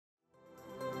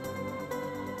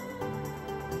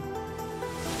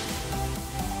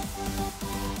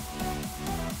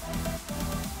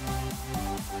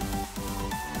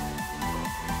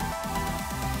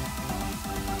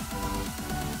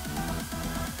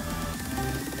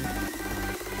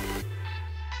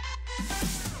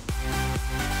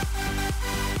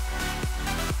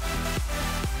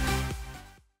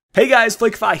Hey guys,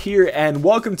 Flickify here, and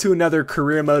welcome to another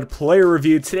career mode player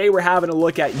review. Today we're having a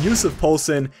look at Yussuf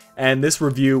Poulsen, and this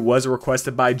review was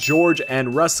requested by George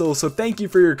and Russell, so thank you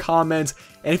for your comments.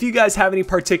 And if you guys have any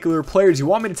particular players you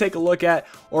want me to take a look at,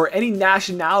 or any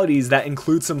nationalities that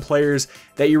include some players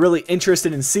that you're really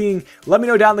interested in seeing, let me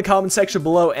know down in the comment section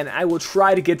below, and I will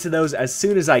try to get to those as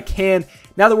soon as I can.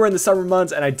 Now that we're in the summer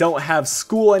months and I don't have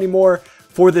school anymore,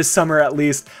 for this summer at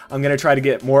least, I'm going to try to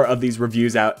get more of these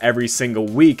reviews out every single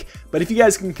week. But if you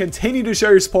guys can continue to show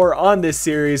your support on this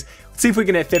series, let's see if we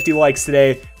can hit 50 likes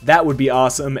today. That would be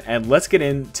awesome, and let's get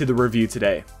into the review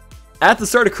today. At the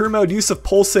start of career mode, Yussuf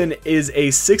Poulsen is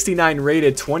a 69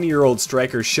 rated 20-year-old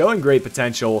striker showing great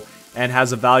potential and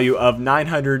has a value of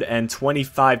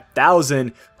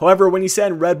 925,000. However, when you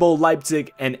send Red Bull,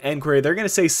 Leipzig, and Enquiry, they're going to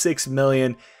say 6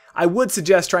 million. I would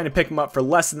suggest trying to pick him up for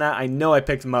less than that. I know I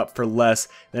picked him up for less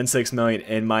than 6 million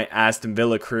in my Aston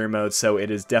Villa career mode, so it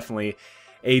is definitely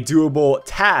a doable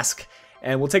task.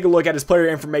 And we'll take a look at his player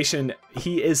information.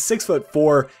 He is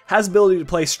 6'4", has ability to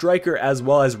play striker as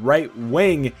well as right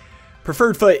wing.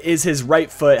 Preferred foot is his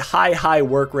right foot, high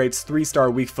work rates,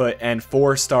 3-star weak foot, and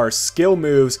 4-star skill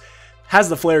moves. Has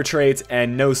the flair traits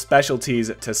and no specialties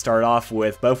to start off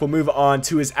with. But if we'll move on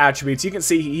to his attributes, you can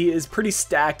see he is pretty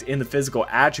stacked in the physical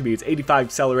attributes. 85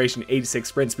 acceleration, 86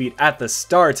 sprint speed at the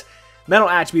start. Mental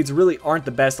attributes really aren't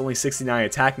the best, only 69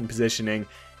 attacking positioning,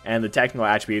 and the technical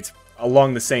attributes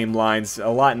along the same lines, a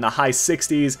lot in the high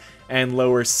 60s and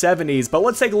lower 70s. But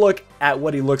let's take a look at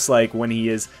what he looks like when he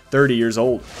is 30 years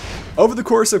old. Over the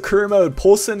course of career mode,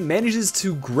 Poulsen manages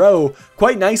to grow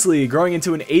quite nicely, growing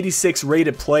into an 86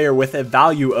 rated player with a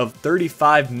value of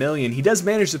 35 million. He does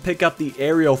manage to pick up the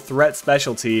aerial threat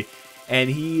specialty, and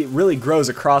he really grows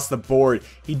across the board.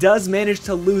 He does manage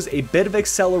to lose a bit of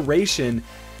acceleration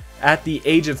at the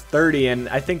age of 30, and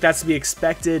I think that's to be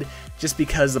expected just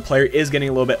because the player is getting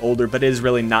a little bit older, but it is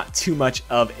really not too much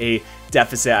of a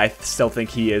deficit. I still think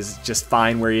he is just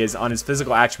fine where he is on his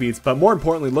physical attributes, but more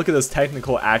importantly, look at those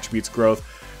technical attributes growth.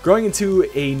 Growing into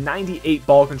a 98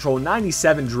 ball control,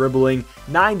 97 dribbling,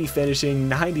 90 finishing,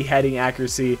 90 heading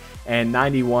accuracy, and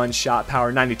 91 shot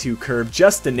power, 92 curve,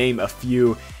 just to name a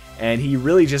few. And he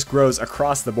really just grows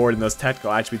across the board in those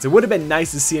technical attributes. It would have been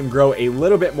nice to see him grow a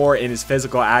little bit more in his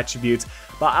physical attributes,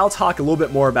 but I'll talk a little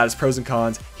bit more about his pros and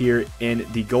cons here in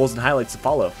the goals and highlights to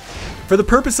follow. For the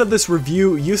purpose of this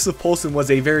review, Yussuf Poulsen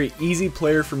was a very easy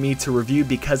player for me to review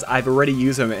because I've already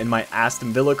used him in my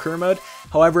Aston Villa career mode.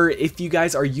 However, if you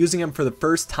guys are using him for the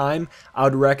first time, I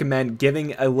would recommend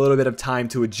giving a little bit of time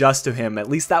to adjust to him. At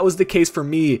least that was the case for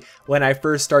me when I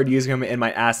first started using him in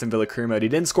my Aston Villa career mode. He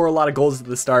didn't score a lot of goals at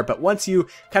the start, but once you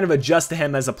kind of adjust to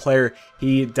him as a player,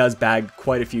 he does bag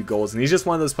quite a few goals. And he's just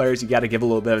one of those players you got to give a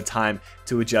little bit of time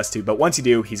to adjust to. But once you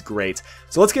do, he's great.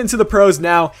 So let's get into the pros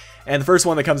now. And the first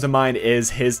one that comes to mind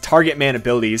is his target man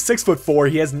ability. He's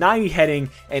 6'4", he has 90 heading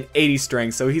and 80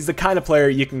 strength, so he's the kind of player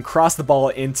you can cross the ball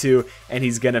into and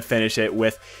he's gonna finish it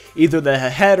with either the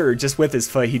head or just with his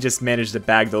foot. He just managed to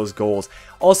bag those goals.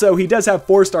 Also, he does have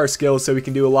 4-star skills, so he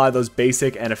can do a lot of those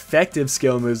basic and effective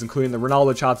skill moves, including the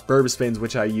Ronaldo chops, Berber spins,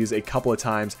 which I use a couple of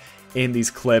times in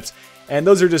these clips. And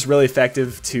those are just really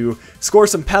effective to score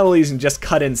some penalties and just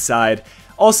cut inside.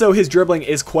 Also, his dribbling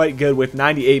is quite good with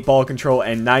 98 ball control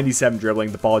and 97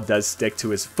 dribbling. The ball does stick to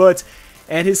his foot.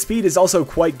 And his speed is also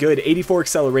quite good, 84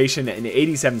 acceleration and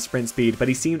 87 sprint speed, but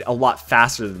he seemed a lot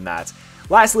faster than that.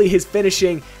 Lastly, his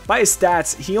finishing. By his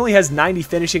stats, he only has 90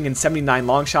 finishing and 79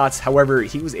 long shots. However,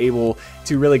 he was able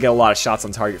to really get a lot of shots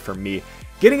on target for me.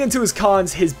 Getting into his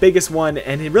cons, his biggest one,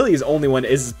 and really his only one,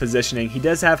 is his positioning. He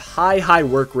does have high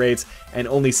work rates and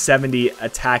only 70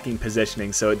 attacking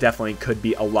positioning, so it definitely could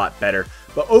be a lot better.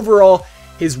 But overall,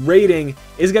 his rating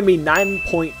is going to be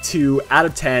 9.2 out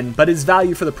of 10, but his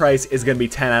value for the price is going to be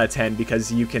 10 out of 10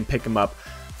 because you can pick him up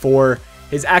for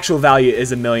his actual value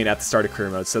is $1 million at the start of career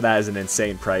mode, so that is an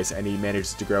insane price, and he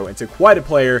manages to grow into quite a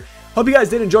player. Hope you guys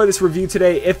did enjoy this review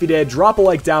today. If you did, drop a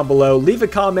like down below, leave a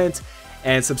comment,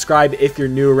 and subscribe if you're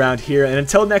new around here. And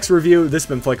until next review, this has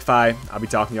been Flickify. I'll be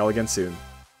talking to y'all again soon.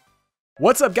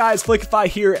 What's up guys, Flickify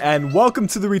here, and welcome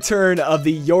to the return of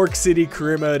the York City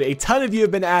career mode. A ton of you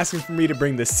have been asking for me to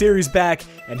bring this series back,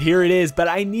 and here it is, but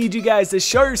I need you guys to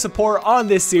show your support on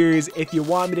this series if you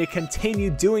want me to continue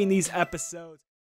doing these episodes.